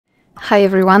Hi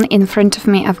everyone, in front of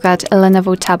me I've got a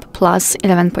Lenovo Tab Plus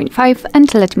 11.5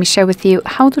 and let me share with you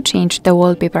how to change the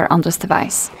wallpaper on this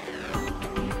device.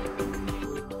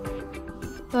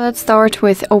 So let's start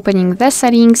with opening the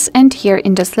settings, and here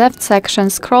in this left section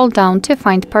scroll down to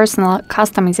find personal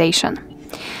customization.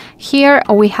 Here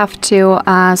we have to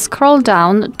scroll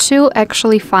down to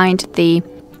actually find the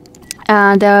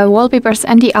wallpapers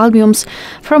and the albums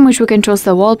from which we can choose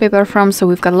the wallpaper from. So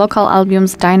we've got local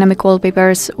albums, dynamic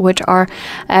wallpapers, which are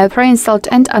pre-installed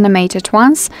and animated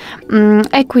ones,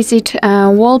 exquisite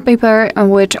wallpaper,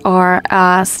 which are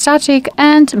static,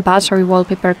 and battery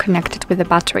wallpaper connected with the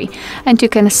battery, and you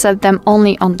can set them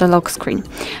only on the lock screen.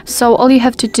 So all you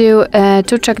have to do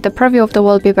to check the preview of the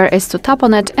wallpaper is to tap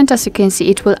on it, and as you can see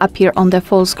it will appear on the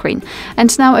full screen.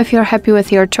 And now if you're happy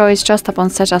with your choice, just tap on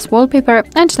set as wallpaper,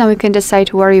 and now you can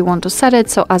decide where you want to set it,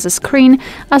 so as a screen,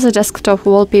 as a desktop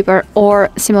wallpaper, or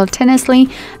simultaneously,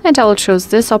 and I will choose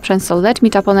this option. So let me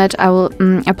tap on it, I will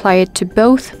apply it to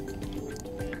both,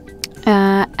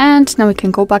 and now we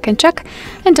can go back and check,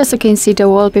 and as you can see the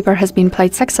wallpaper has been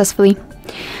applied successfully.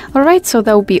 Alright, so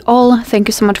that will be all. Thank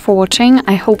you so much for watching.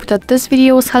 I hope that this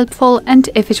video was helpful, and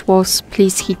if it was,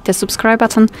 please hit the subscribe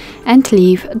button and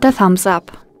leave the thumbs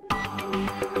up.